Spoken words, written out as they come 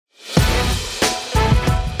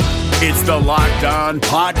It's the Locked On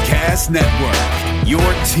Podcast Network, your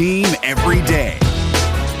team every day.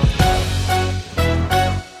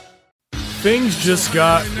 Things just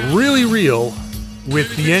got really real with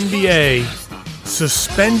the NBA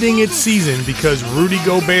suspending its season because Rudy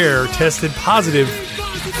Gobert tested positive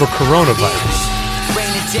for coronavirus.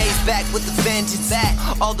 Raymond J's back with the vengeance.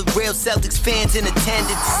 All the real Celtics fans in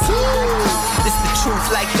attendance. This the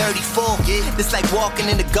truth like 34. This like walking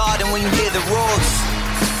in the garden when you hear the roars.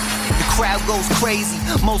 The crowd goes crazy.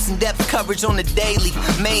 Most in-depth coverage on the daily.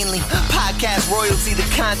 Mainly podcast royalty, the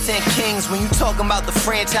content kings. When you talking about the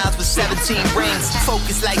franchise with 17 rings.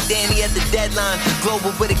 Focus like Danny at the deadline.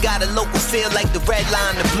 Global, but it got a local feel like the red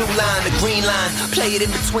line, the blue line, the green line. Play it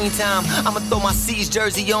in between time. I'ma throw my C's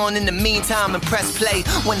jersey on in the meantime and press play.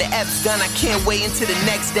 When the F's done, I can't wait until the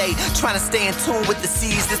next day. Trying to stay in tune with the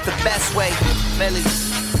C's, that's the best way. Melly.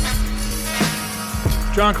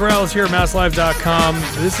 John Karalis here at MassLive.com.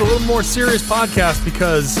 This is a little more serious podcast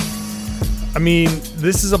because, I mean,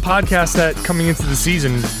 this is a podcast that coming into the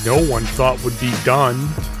season, no one thought would be done.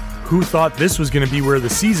 Who thought this was going to be where the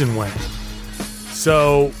season went?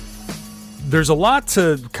 So there's a lot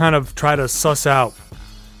to kind of try to suss out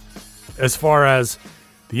as far as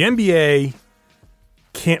the NBA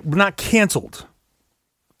not canceled,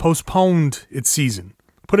 postponed its season,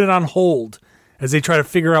 put it on hold as they try to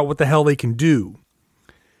figure out what the hell they can do.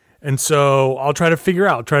 And so I'll try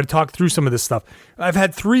to talk through some of this stuff. I've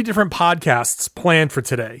had 3 different podcasts planned for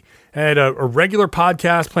today. I had a regular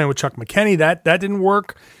podcast planned with Chuck McKenney. That didn't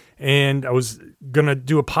work. And I was going to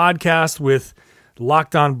do a podcast with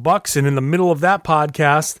Locked On Bucks. And in the middle of that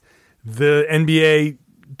podcast, the NBA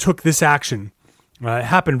took this action. It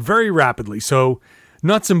happened very rapidly. So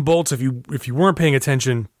nuts and bolts, if you weren't paying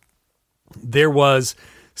attention, there was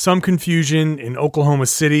some confusion in Oklahoma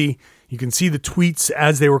City. You can see the tweets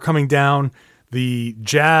as they were coming down. The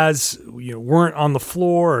Jazz, weren't on the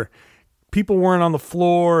floor. Or people weren't on the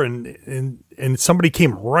floor, and somebody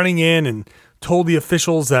came running in and told the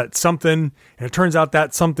officials that something. And it turns out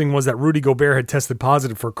that something was that Rudy Gobert had tested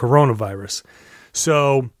positive for coronavirus.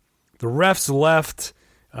 So the refs left.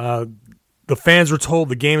 The fans were told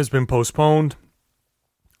the game has been postponed.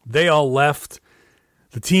 They all left.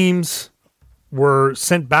 The teams were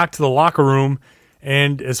sent back to the locker room.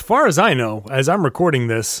 And as far as I know, as I'm recording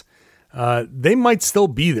this, they might still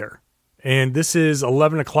be there. And this is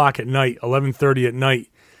 11 o'clock at night, 11:30 at night.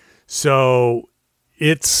 So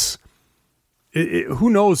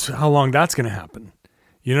who knows how long that's going to happen.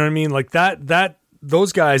 You know what I mean? Like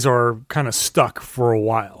those guys are kind of stuck for a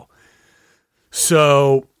while.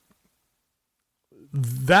 So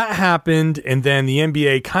that happened. And then the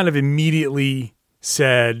NBA kind of immediately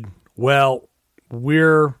said, well,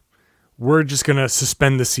 we're just going to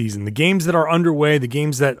suspend the season. The games that are underway, the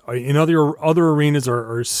games that are in other arenas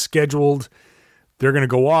are scheduled, they're going to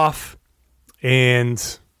go off,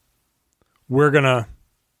 and we're going to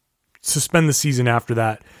suspend the season after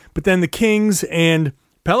that. But then the Kings and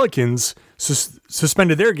Pelicans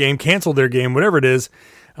suspended their game, canceled their game, whatever it is,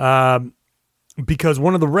 because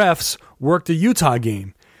one of the refs worked a Utah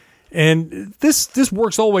game. And this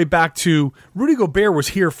works all the way back to Rudy Gobert was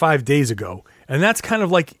here 5 days ago, and that's kind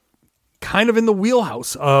of in the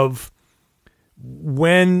wheelhouse of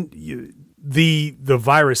when the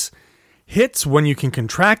virus hits, when you can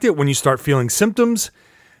contract it, when you start feeling symptoms.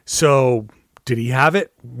 So did he have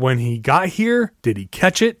it when he got here? Did he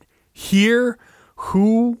catch it here?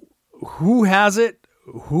 Who has it?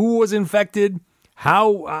 Who was infected?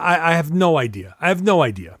 How? I have no idea.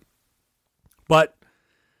 But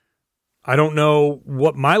I don't know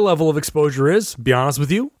what my level of exposure is, to be honest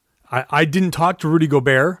with you. I didn't talk to Rudy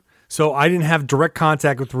Gobert. So I didn't have direct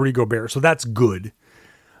contact with Rudy Gobert, so that's good.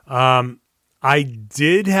 I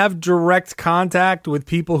did have direct contact with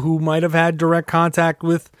people who might have had direct contact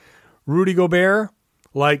with Rudy Gobert.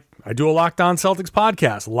 Like, I do a Locked On Celtics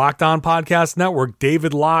podcast, Locked On Podcast Network.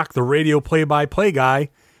 David Locke, the radio play-by-play guy,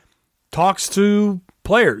 talks to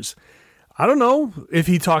players. I don't know if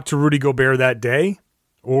he talked to Rudy Gobert that day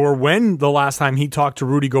or when the last time he talked to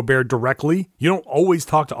Rudy Gobert directly. You don't always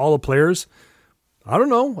talk to all the players. I don't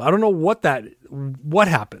know what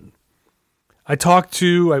happened. I talked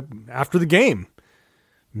to, after the game,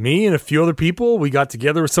 me and a few other people, we got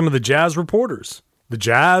together with some of the Jazz reporters. The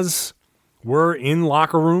Jazz were in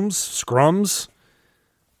locker rooms, scrums,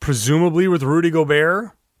 presumably with Rudy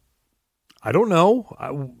Gobert. I don't know.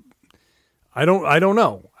 I don't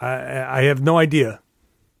know. I have no idea.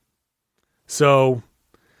 So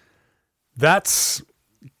that's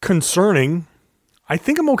concerning. I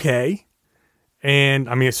think I'm okay. And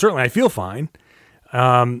I mean, certainly I feel fine.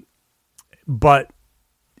 But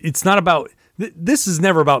it's not about, this is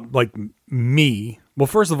never about like me. Well,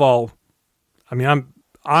 first of all, I mean,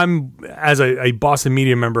 I'm as a Boston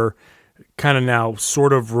media member, kind of now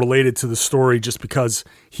sort of related to the story just because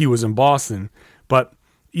he was in Boston. But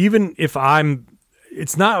even if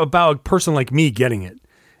it's not about a person like me getting it.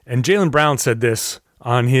 And Jaylen Brown said this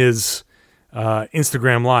on his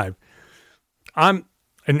Instagram Live. And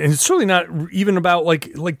it's really not even about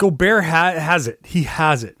like Gobert has it. He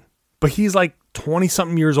has it. But he's like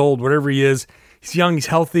 20-something years old, whatever he is. He's young, he's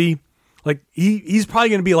healthy. Like he's probably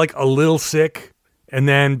going to be like a little sick and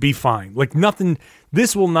then be fine. Like nothing,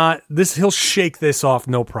 he'll shake this off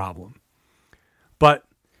no problem. But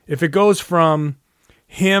if it goes from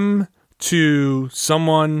him to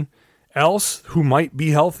someone else who might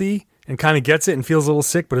be healthy and kind of gets it and feels a little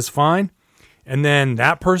sick but is fine, and then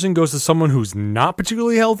that person goes to someone who's not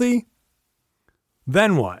particularly healthy,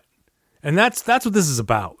 then what? And that's what this is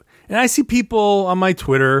about. And I see people on my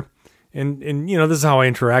Twitter, and you know, this is how I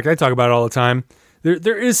interact. I talk about it all the time.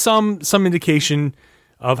 There is some indication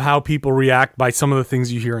of how people react by some of the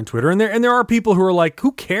things you hear on Twitter. And there are people who are like,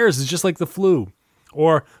 who cares? It's just like the flu.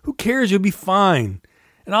 Or who cares? You'll be fine.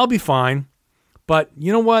 And I'll be fine. But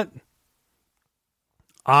you know what?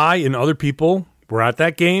 I and other people were at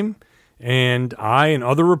that game, and I and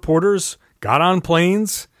other reporters got on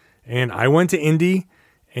planes, and I went to Indy,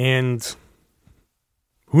 and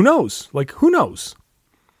who knows? Like, who knows?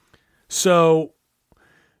 So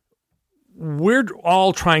we're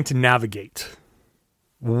all trying to navigate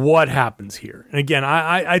what happens here. And again,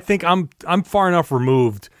 I think I'm far enough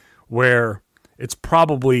removed where it's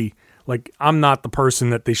probably like I'm not the person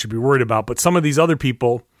that they should be worried about. But some of these other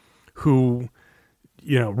people who,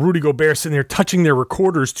 you know, Rudy Gobert sitting there touching their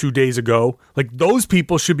recorders 2 days ago, like those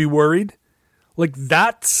people should be worried. Like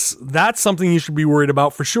that's something you should be worried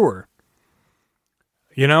about for sure.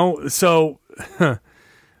 You know, so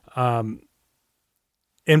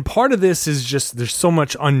and part of this is just there's so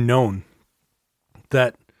much unknown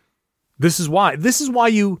that this is why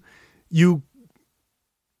you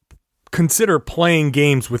consider playing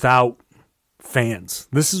games without fans.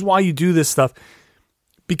 This is why you do this stuff,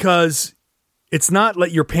 because it's not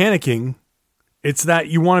that you're panicking, it's that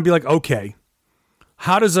you want to be like, okay,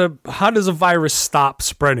 how does a virus stop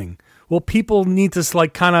spreading? Well, people need to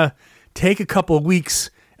like kind of take a couple of weeks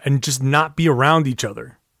and just not be around each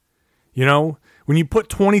other. You know, when you put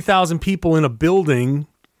 20,000 people in a building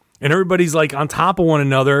and everybody's like on top of one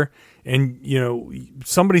another, and you know,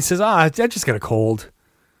 somebody says, I just got a cold.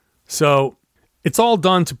 So it's all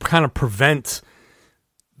done to kind of prevent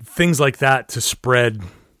things like that to spread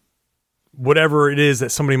whatever it is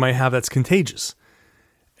that somebody might have that's contagious.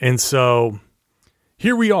 And so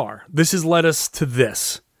here we are. This has led us to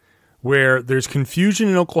this, where there's confusion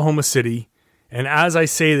in Oklahoma City. And as I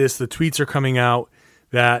say this, the tweets are coming out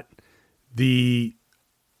that the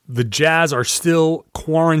Jazz are still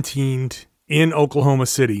quarantined in Oklahoma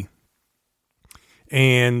City.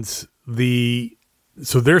 And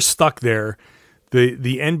so they're stuck there. The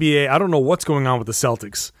NBA, I don't know what's going on with the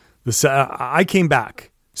Celtics. I came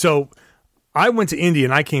back. So I went to Indy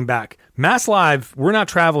and I came back. MassLive, we're not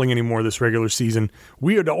traveling anymore this regular season.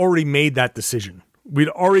 We had already made that decision. We'd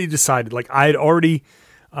already decided. Like I had already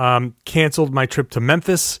canceled my trip to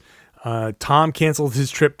Memphis. Tom canceled his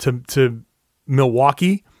trip to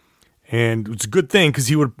Milwaukee. And it's a good thing because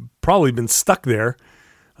he would have probably been stuck there.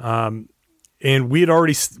 And we had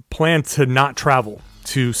already planned to not travel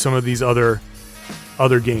to some of these other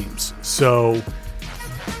games. So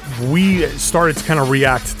we started to kind of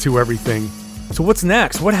react to everything. So what's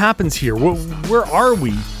next? What happens here? Where are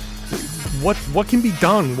we? What can be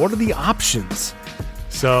done? What are the options?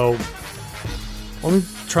 So let me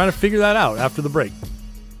try to figure that out after the break.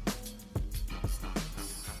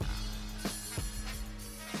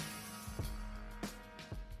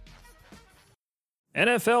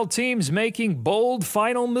 NFL teams making bold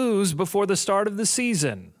final moves before the start of the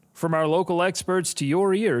season. From our local experts to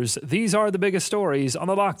your ears, these are the biggest stories on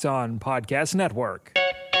the Locked On Podcast Network.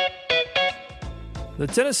 The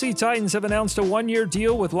Tennessee Titans have announced a one-year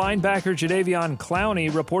deal with linebacker Jadeveon Clowney,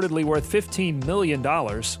 reportedly worth $15 million.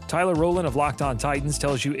 Tyler Rowland of Locked On Titans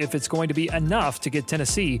tells you if it's going to be enough to get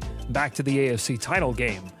Tennessee back to the AFC title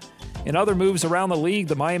game. In other moves around the league,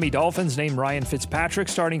 the Miami Dolphins named Ryan Fitzpatrick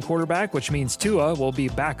starting quarterback, which means Tua will be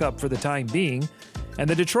back up for the time being. And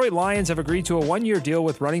the Detroit Lions have agreed to a one-year deal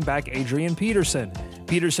with running back Adrian Peterson.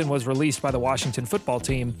 Peterson was released by the Washington football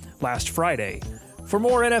team last Friday. For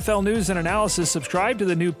more NFL news and analysis, subscribe to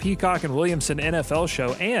the new Peacock and Williamson NFL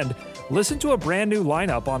show and listen to a brand new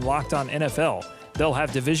lineup on Locked On NFL. They'll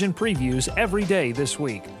have division previews every day this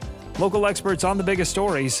week. Local experts on the biggest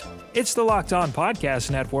stories. It's the Locked On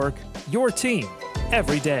Podcast Network, your team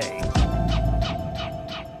every day.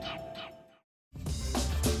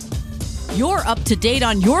 You're up to date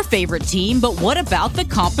on your favorite team, but what about the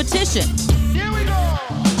competition? Here we go!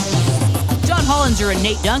 John Hollinger and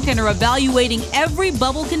Nate Duncan are evaluating every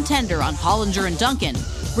bubble contender on Hollinger and Duncan.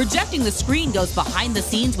 Rejecting the Screen goes behind the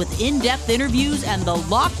scenes with in-depth interviews, and the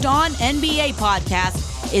Locked On NBA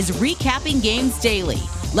podcast is recapping games daily.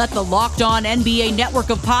 Let the Locked On NBA network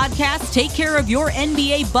of podcasts take care of your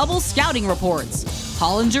NBA bubble scouting reports.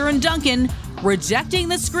 Hollinger and Duncan, Rejecting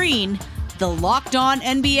the Screen, the Locked On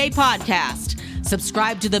NBA podcast.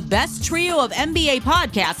 Subscribe to the best trio of NBA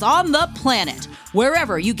podcasts on the planet,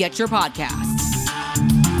 wherever you get your podcasts.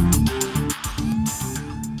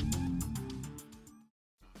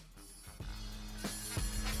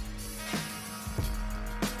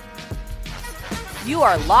 You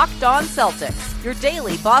are Locked On Celtics, your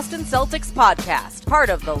daily Boston Celtics podcast, part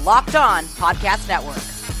of the Locked On Podcast Network.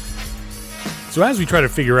 So as we try to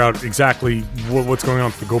figure out exactly what's going on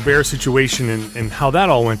with the Gobert situation and how that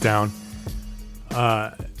all went down,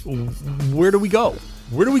 where do we go?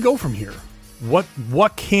 Where do we go from here?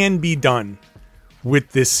 What can be done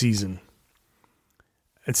with this season?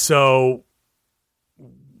 And so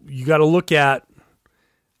you got to look at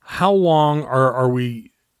how long are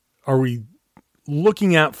we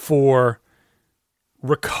looking at for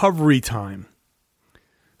recovery time.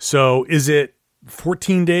 So is it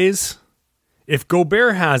 14 days? If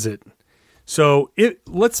Gobert has it, so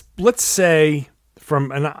let's say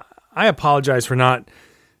and I apologize for not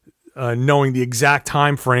knowing the exact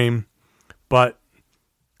time frame, but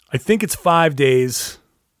I think it's 5 days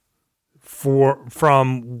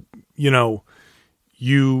from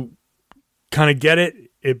you kind of get it,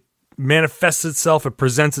 it manifests itself, it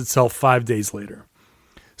presents itself 5 days later.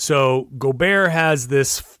 So Gobert has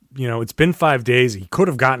this, it's been 5 days. He could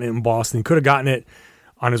have gotten it in Boston. He could have gotten it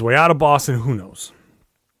on his way out of Boston. Who knows?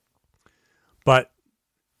 But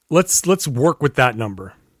let's work with that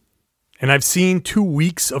number. And I've seen 2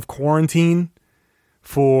 weeks of quarantine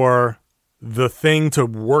for the thing to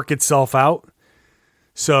work itself out.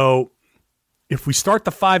 So if we start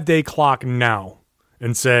the 5-day clock now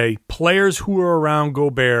and say players who are around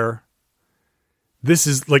Gobert, this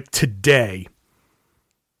is like today.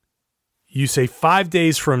 You say 5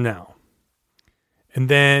 days from now. And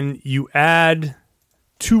then you add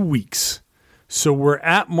 2 weeks. So we're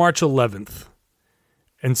at March 11th.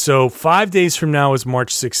 And so 5 days from now is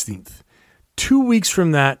March 16th. 2 weeks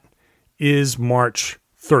from that is March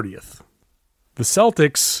 30th. The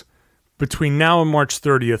Celtics, between now and March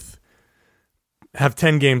 30th, have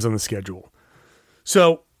 10 games on the schedule.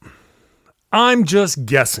 So I'm just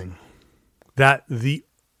guessing that the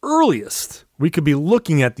earliest we could be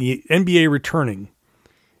looking at the NBA returning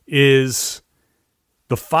is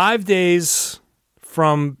the 5 days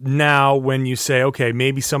from now when you say, okay,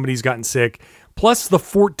 maybe somebody's gotten sick, plus the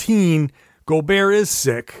 14, Gobert is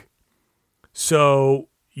sick. So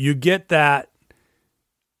you get that.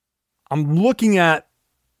 I'm looking at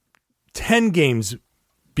 10 games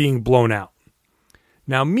being blown out.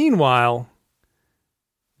 Now, meanwhile,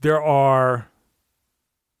 there are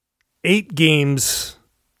 8 games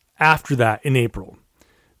after that in April.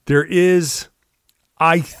 There is,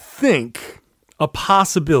 I think, a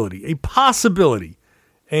possibility,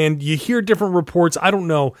 and you hear different reports. I don't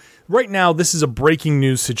know. Right now, this is a breaking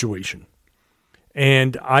news situation.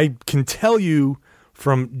 And I can tell you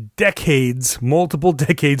from multiple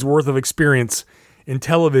decades worth of experience in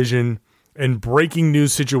television and breaking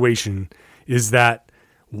news situation is that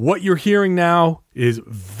what you're hearing now is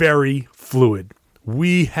very fluid.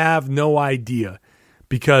 We have no idea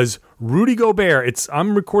because Rudy Gobert,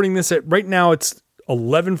 I'm recording this right now, it's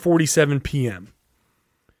 11:47 p.m.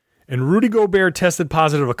 And Rudy Gobert tested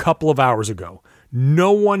positive a couple of hours ago.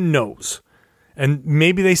 No one knows. And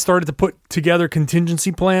maybe they started to put together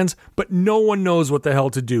contingency plans, but no one knows what the hell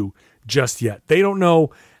to do just yet. They don't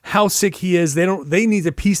know how sick he is. They need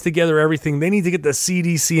to piece together everything. They need to get the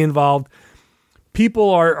CDC involved. People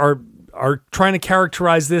are trying to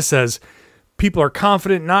characterize this as people are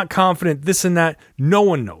confident, not confident, this and that. No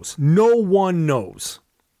one knows. No one knows.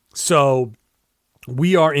 So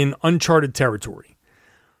we are in uncharted territory.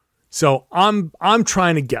 So I'm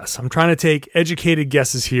trying to guess. I'm trying to take educated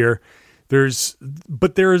guesses here. There's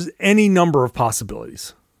any number of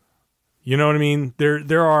possibilities. You know what I mean?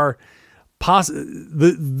 There are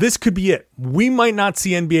this could be it. We might not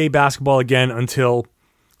see NBA basketball again until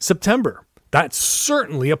September. That's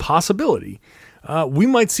certainly a possibility. We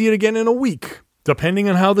might see it again in a week, depending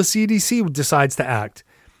on how the CDC decides to act.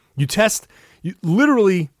 You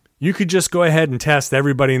could just go ahead and test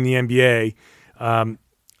everybody in the NBA.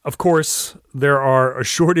 of course, there are a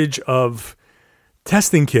shortage of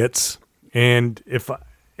testing kits. And if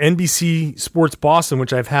NBC Sports Boston,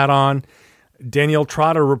 which I've had on, Danielle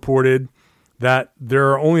Trotter reported that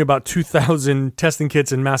there are only about 2,000 testing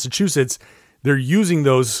kits in Massachusetts. They're using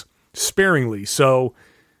those sparingly. So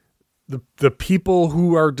the people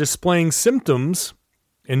who are displaying symptoms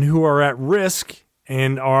and who are at risk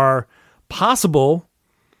and are possible,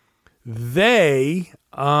 they're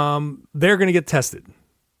going to get tested.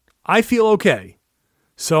 I feel okay.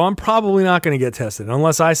 So I'm probably not going to get tested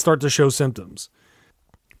unless I start to show symptoms.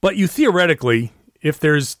 But you theoretically, if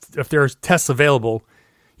there's tests available,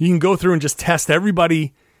 you can go through and just test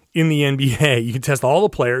everybody in the NBA. You can test all the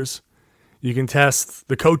players. You can test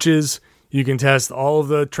the coaches. You can test all of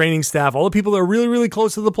the training staff, all the people that are really, really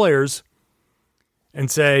close to the players, and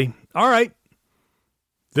say, all right,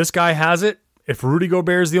 this guy has it. If Rudy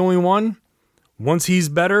Gobert is the only one, once he's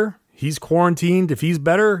better, he's quarantined. If he's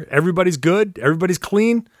better, everybody's good. Everybody's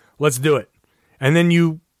clean. Let's do it. And then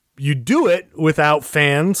you do it without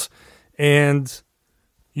fans, and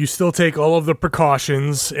you still take all of the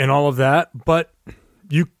precautions and all of that, but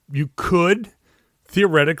you could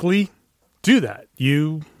theoretically do that.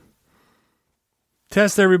 You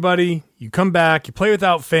test everybody, you come back, you play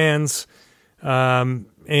without fans, and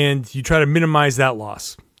you try to minimize that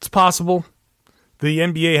loss. It's possible. The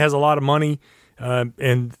NBA has a lot of money,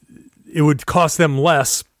 and it would cost them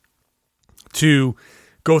less to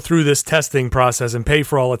go through this testing process and pay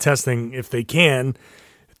for all the testing if they can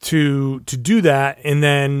to do that, and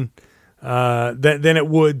then it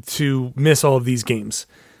would to miss all of these games.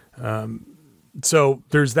 So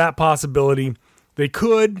there's that possibility. They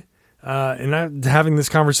could, and I'm having this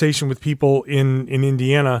conversation with people in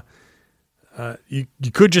Indiana, you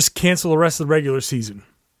could just cancel the rest of the regular season.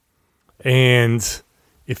 And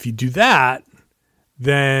if you do that,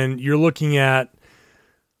 then you're looking at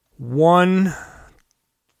 1,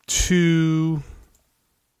 2,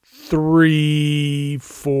 3,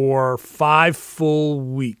 4, 5 full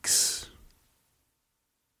weeks.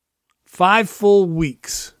 5 full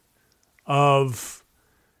weeks of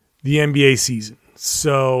the NBA season.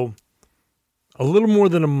 So a little more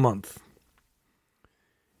than a month.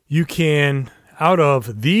 You can, out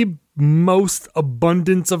of the most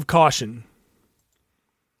abundance of caution,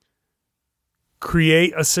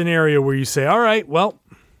 create a scenario where you say, all right, well,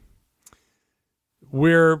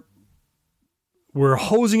 we're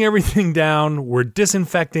hosing everything down. We're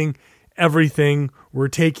disinfecting everything. We're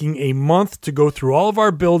taking a month to go through all of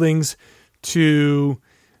our buildings to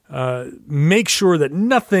make sure that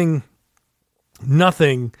nothing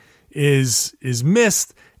is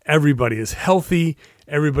missed. Everybody is healthy.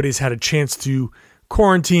 Everybody's had a chance to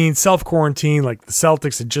quarantine, self-quarantine, like the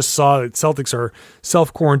Celtics. I just saw that Celtics are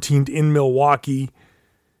self-quarantined in Milwaukee.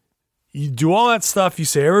 You do all that stuff. You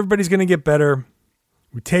say everybody's going to get better.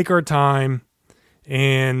 We take our time,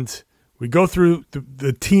 and we go through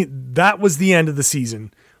the team. That was the end of the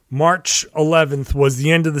season. March 11th was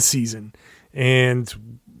the end of the season,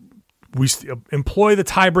 and we employ the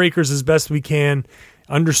tiebreakers as best we can,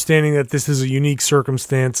 understanding that this is a unique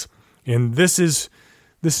circumstance, and this is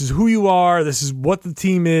who you are. This is what the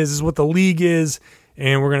team is. This is what the league is,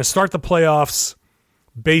 and we're going to start the playoffs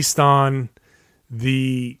based on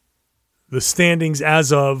the standings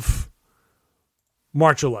as of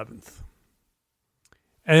March 11th.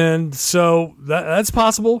 And so that's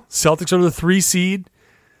possible. Celtics are the 3 seed.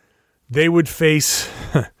 They would face,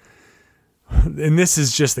 and this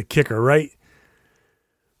is just the kicker, right?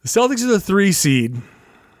 The Celtics are the 3 seed,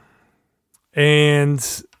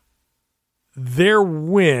 and their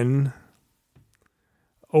win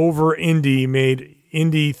over Indy made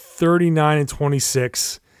Indy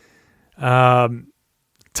 39-26,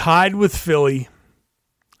 tied with Philly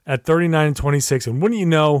at 39-26. And wouldn't you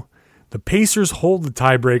know, the Pacers hold the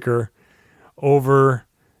tiebreaker over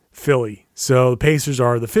Philly. So the Pacers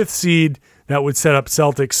are the 5th seed. That would set up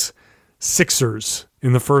Celtics Sixers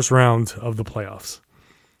in the first round of the playoffs.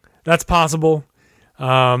 That's possible.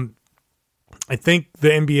 I think the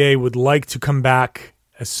NBA would like to come back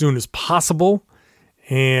as soon as possible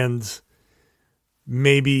and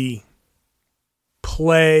maybe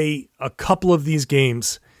play a couple of these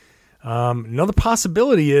games. Another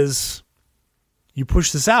possibility is you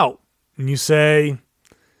push this out and you say,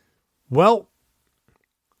 well,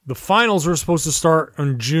 the finals were supposed to start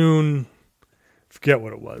on June, forget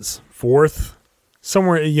what it was, 4th,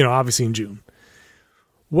 somewhere, obviously in June.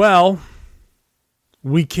 Well,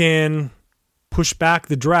 we can push back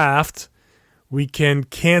the draft. We can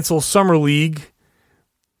cancel Summer League.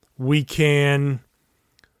 We can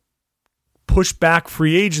push back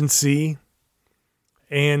free agency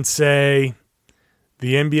and say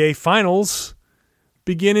the NBA Finals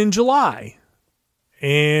begin in July.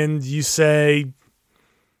 And you say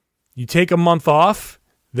you take a month off,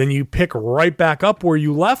 then you pick right back up where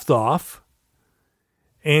you left off,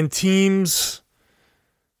 and teams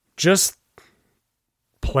just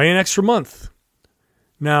play an extra month.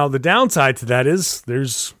 Now, the downside to that is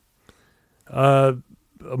there's a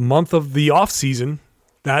month of the off season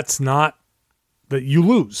that you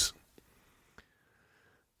lose.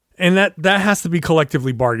 And that has to be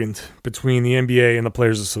collectively bargained between the NBA and the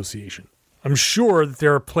Players Association. I'm sure that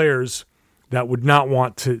there are players that would not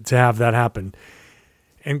want to have that happen.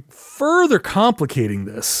 And further complicating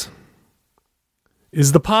this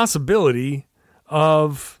is the possibility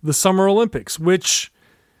of the Summer Olympics, which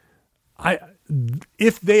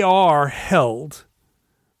if they are held,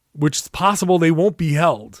 which is possible they won't be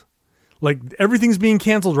held. Like, everything's being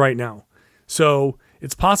canceled right now. So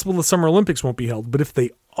it's possible the Summer Olympics won't be held. But if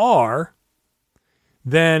they are,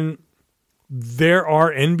 then there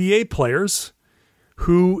are NBA players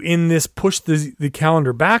who, in this push the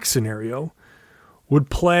calendar back scenario, would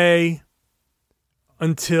play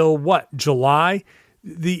until July?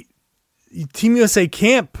 The Team USA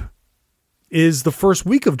camp is the first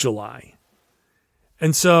week of July.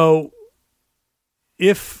 And so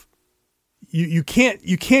if you can't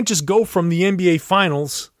just go from the NBA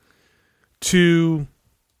Finals to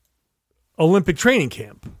Olympic training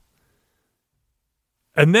camp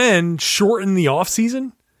and then shorten the off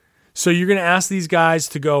season. So you're going to ask these guys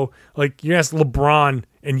to go, like, you're going to ask LeBron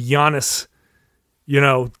and Giannis,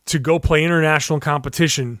 to go play international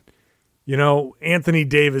competition. Anthony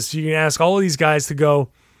Davis, you can ask all of these guys to go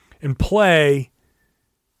and play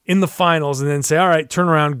in the finals and then say, all right, turn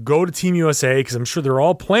around, go to Team USA, because I'm sure they're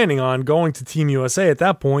all planning on going to Team USA at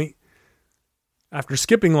that point. After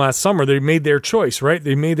skipping last summer, they made their choice, right?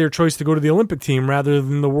 They made their choice to go to the Olympic team rather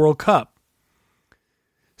than the World Cup.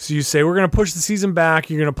 So you say, we're going to push the season back.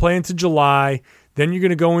 You're going to play into July. Then you're going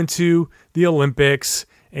to go into the Olympics.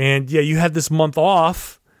 And yeah, you had this month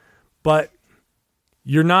off, but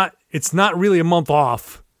it's not really a month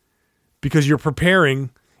off because you're preparing.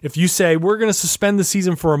 If you say, we're going to suspend the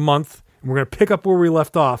season for a month and we're going to pick up where we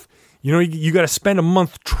left off, you got to spend a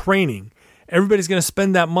month training. Everybody's going to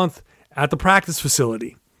spend that month at the practice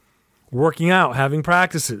facility, working out, having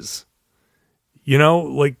practices,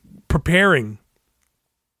 like preparing.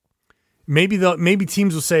 Maybe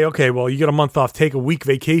teams will say, okay, well, you got a month off, take a week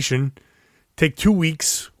vacation, take 2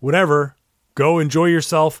 weeks, whatever, go enjoy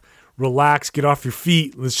yourself, relax, get off your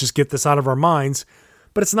feet. Let's just get this out of our minds.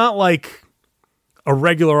 But it's not like a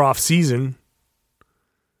regular off season.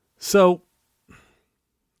 So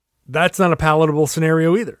that's not a palatable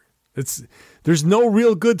scenario either. There's no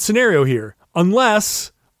real good scenario here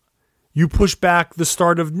unless you push back the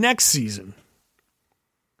start of next season.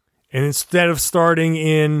 And instead of starting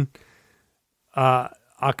in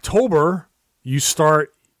October, you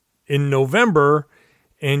start in November,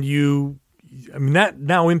 and that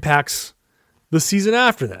now impacts the season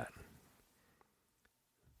after that.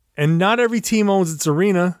 And not every team owns its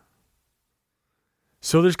arena,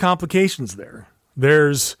 so there's complications there.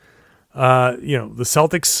 There's, the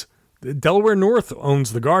Celtics, Delaware North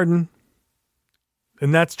owns the Garden,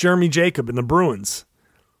 and that's Jeremy Jacob and the Bruins.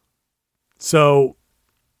 So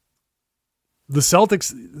the Celtics,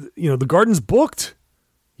 the Garden's booked.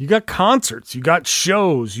 You got concerts, you got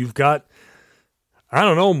shows, you've got,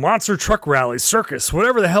 monster truck rallies, circus,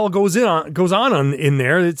 whatever the hell goes on in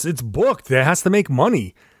there. It's booked. It has to make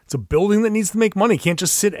money. It's a building that needs to make money. Can't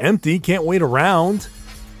just sit empty. Can't wait around.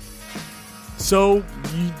 So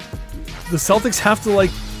the Celtics have to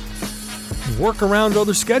work around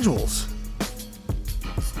other schedules.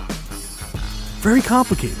 Very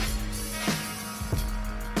complicated.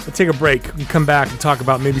 Let's take a break and come back and talk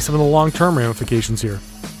about maybe some of the long-term ramifications here.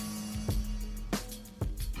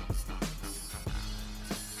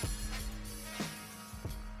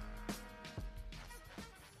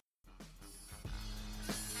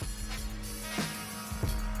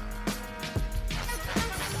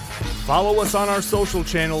 Follow us on our social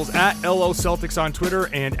channels at LO Celtics on Twitter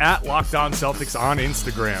and at Locked On Celtics on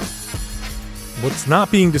Instagram. What's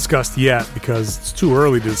not being discussed yet, because it's too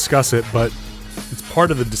early to discuss it, but it's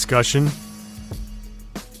part of the discussion,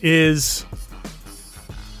 is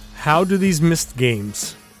how do these missed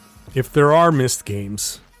games, if there are missed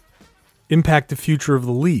games, impact the future of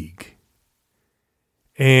the league?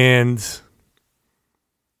 And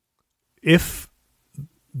if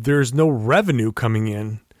there's no revenue coming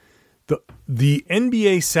in, the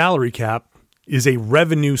NBA salary cap is a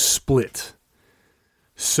revenue split.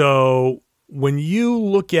 So when you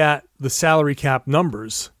look at the salary cap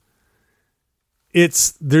numbers,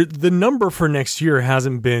 it's the number for next year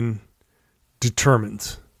hasn't been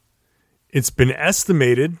determined. It's been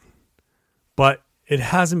estimated, but it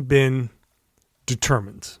hasn't been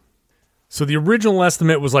determined. So the original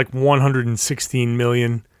estimate was like 116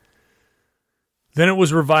 million. Then it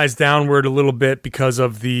was revised downward a little bit because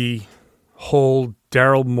of the whole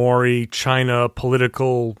Daryl Morey China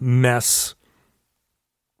political mess.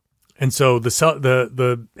 And so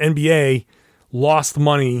the NBA lost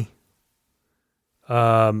money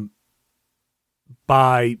by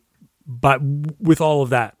with all of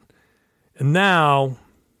that. And now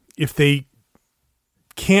if they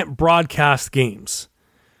can't broadcast games,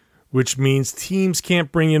 which means teams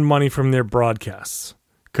can't bring in money from their broadcasts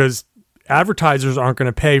because advertisers aren't going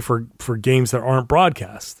to pay for games that aren't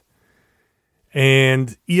broadcast.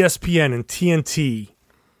 And ESPN and TNT,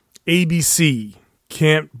 ABC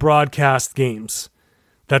can't broadcast games.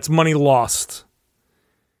 That's money lost.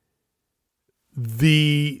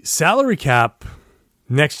 The salary cap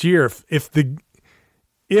next year, if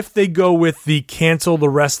they go with the cancel the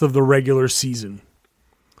rest of the regular season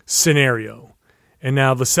scenario, and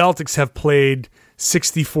now the Celtics have played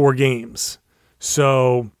 64 games,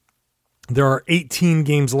 so there are 18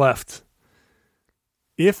 games left.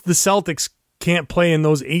 If the Celtics can't play in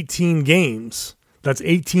those 18 games, that's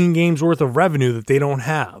 18 games worth of revenue that they don't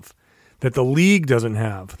have, that the league doesn't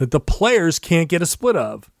have, that the players can't get a split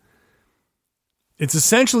of. It's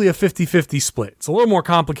essentially a 50-50 split. It's a little more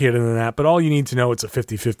complicated than that, but all you need to know, it's a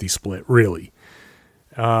 50-50 split, really.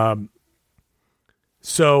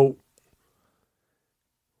 So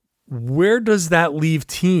where does that leave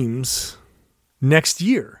teams next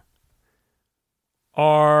year?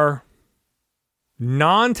 Are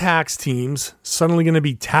non-tax teams suddenly going to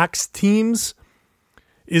be tax teams?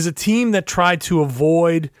 Is a team that tried to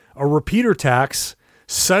avoid a repeater tax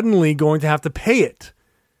suddenly going to have to pay it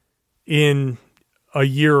in a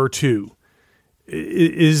year or two?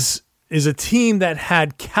 Is a team that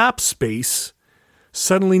had cap space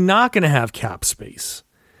suddenly not going to have cap space?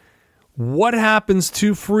 What happens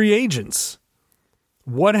to free agents?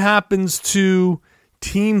 What happens to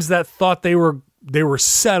teams that thought they were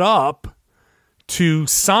set up to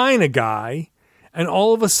sign a guy, and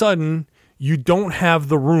all of a sudden you don't have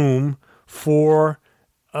the room for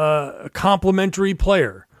a complimentary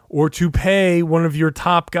player or to pay one of your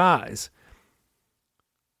top guys?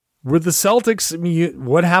 With the Celtics, I mean,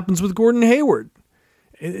 what happens with Gordon Hayward?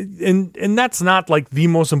 And that's not like the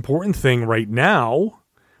most important thing right now,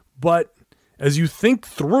 but as you think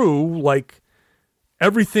through like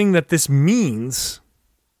everything that this means,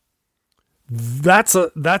 that's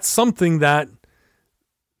something that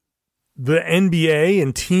the NBA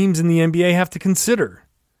and teams in the NBA have to consider.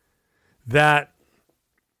 That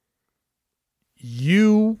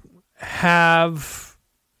you have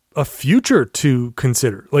a future to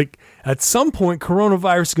consider. Like at some point,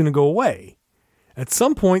 coronavirus is going to go away. At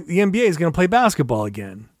some point, the NBA is going to play basketball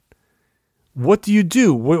again. What do you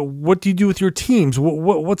do? What do you do with your teams?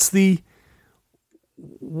 What's the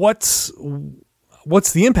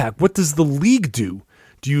impact? What does the league do?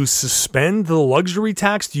 Do you suspend the luxury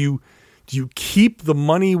tax? Do you keep the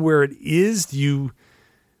money where it is? How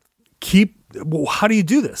do you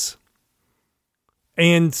do this?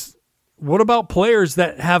 And what about players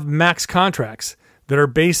that have max contracts that are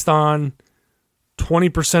based on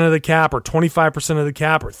 20% of the cap or 25% of the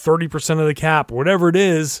cap or 30% of the cap, or whatever it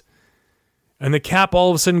is, and the cap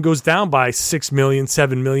all of a sudden goes down by 6 million,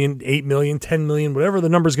 7 million, 8 million, 10 million, whatever the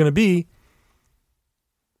number is going to be?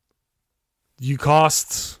 You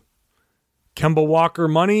cost Kemba Walker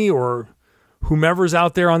money or whomever's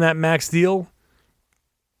out there on that max deal.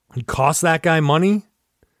 You cost that guy money.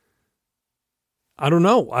 I don't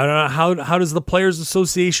know. How does the Players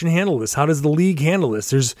Association handle this? How does the league handle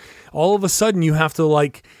this? There's all of a sudden you have to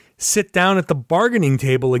like sit down at the bargaining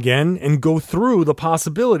table again and go through the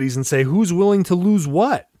possibilities and say who's willing to lose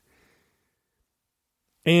what.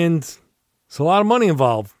 And it's a lot of money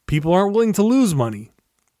involved. People aren't willing to lose money.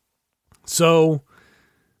 So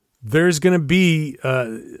there's going to be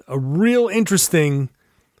a real interesting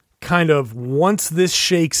kind of, once this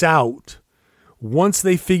shakes out, once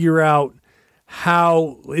they figure out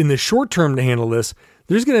how in the short term to handle this,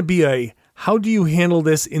 there's going to be a, how do you handle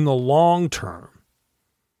this in the long term?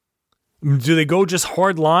 Do they go just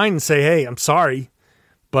hard line and say, hey, I'm sorry,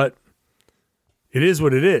 but it is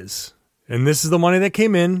what it is. And this is the money that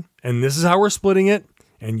came in, and this is how we're splitting it,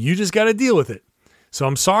 and you just got to deal with it. So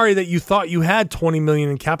I'm sorry that you thought you had 20 million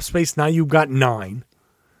in cap space. Now you've got 9.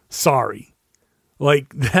 Sorry.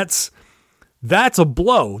 Like that's a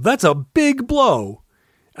blow. That's a big blow.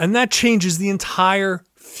 And that changes the entire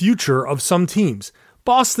future of some teams.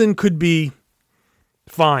 Boston could be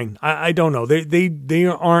fine. I don't know. They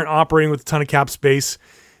aren't operating with a ton of cap space,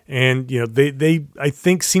 and they I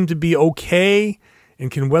think seem to be okay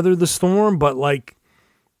and can weather the storm. But like,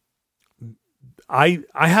 I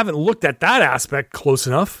haven't looked at that aspect close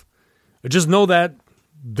enough. I just know that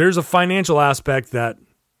there's a financial aspect that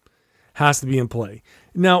has to be in play.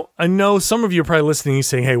 Now, I know some of you are probably listening and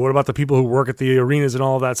saying, hey, what about the people who work at the arenas and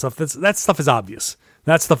all of that stuff? That stuff is obvious.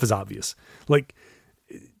 That stuff is obvious. Like,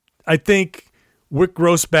 I think Wyc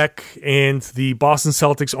Grousbeck and the Boston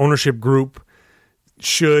Celtics ownership group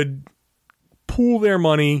should pool their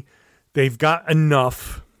money. They've got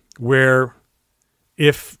enough where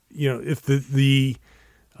if the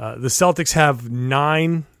Celtics have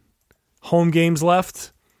 9 home games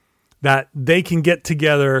left, that they can get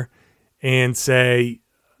together and say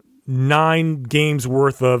 9 games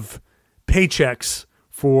worth of paychecks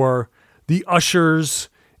for the ushers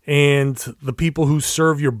and the people who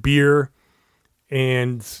serve your beer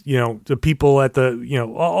and, the people at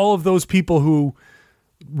the, all of those people who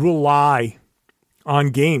rely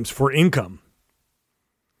on games for income.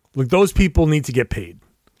 Like, those people need to get paid.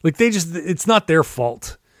 Like, it's not their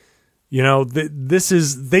fault.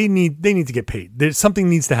 They need to get paid. Something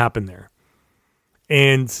needs to happen there.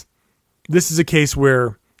 And this is a case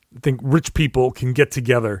where I think rich people can get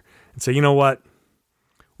together and say, you know what?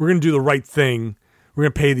 We're going to do the right thing. We're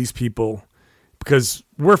going to pay these people because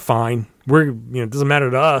we're fine. It doesn't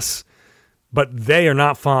matter to us, but they are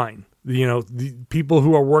not fine. The people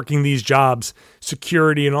who are working these jobs,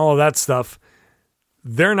 security and all of that stuff,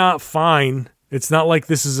 they're not fine. It's not like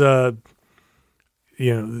this is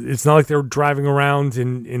it's not like they're driving around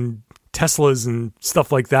in Teslas and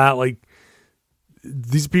stuff like that. Like,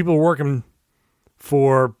 these people are working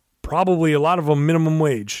for probably a lot of them minimum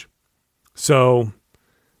wage. So,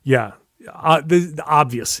 yeah, it's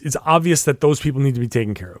obvious that those people need to be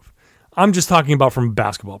taken care of. I'm just talking about from a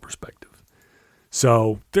basketball perspective.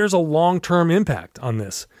 So there's a long-term impact on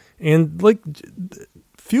this. And like,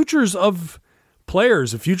 futures of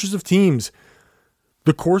players, the futures of teams,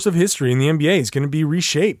 the course of history in the NBA is going to be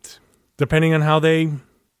reshaped depending on how they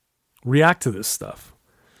react to this stuff.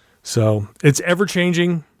 So it's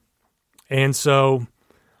ever-changing, and so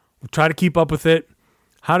we'll try to keep up with it.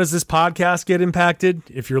 How does this podcast get impacted?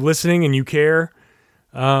 If you're listening and you care,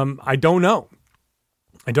 I don't know.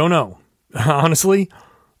 Honestly,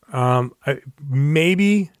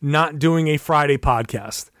 maybe not doing a Friday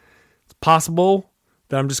podcast. It's possible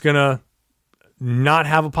that I'm just going to not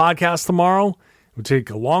have a podcast tomorrow. We'll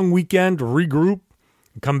take a long weekend to regroup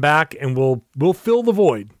and come back, and we'll fill the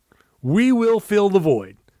void. We will fill the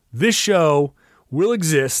void. This show will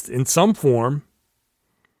exist in some form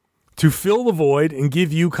to fill the void and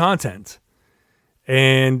give you content.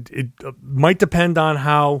 And it might depend on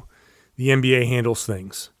how the NBA handles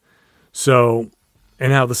things. So,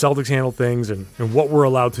 and how the Celtics handle things and what we're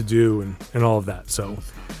allowed to do and all of that. So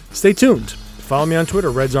stay tuned. Follow me on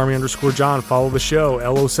Twitter, RedsArmy_John. Follow the show,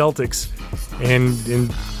 LO Celtics,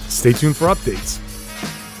 and stay tuned for updates.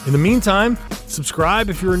 In the meantime, subscribe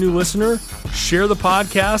if you're a new listener. Share the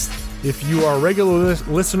podcast. If you are a regular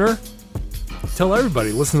listener, tell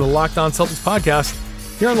everybody. Listen to the Locked On Celtics podcast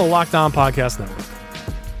here on the Locked On Podcast Network.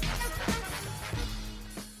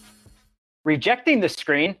 Rejecting the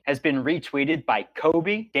screen has been retweeted by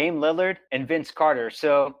Kobe, Dame Lillard, and Vince Carter.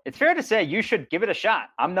 So it's fair to say you should give it a shot.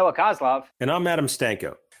 I'm Noah Kozlov. And I'm Adam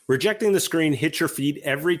Stanko. Rejecting the Screen hits your feed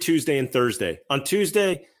every Tuesday and Thursday. On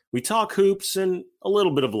Tuesday, we talk hoops and a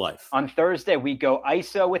little bit of life. On Thursday, we go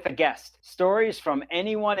ISO with a guest. Stories from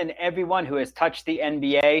anyone and everyone who has touched the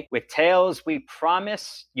NBA with tales we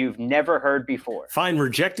promise you've never heard before. Find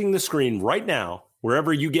Rejecting the Screen right now,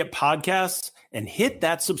 wherever you get podcasts, and hit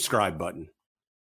that subscribe button.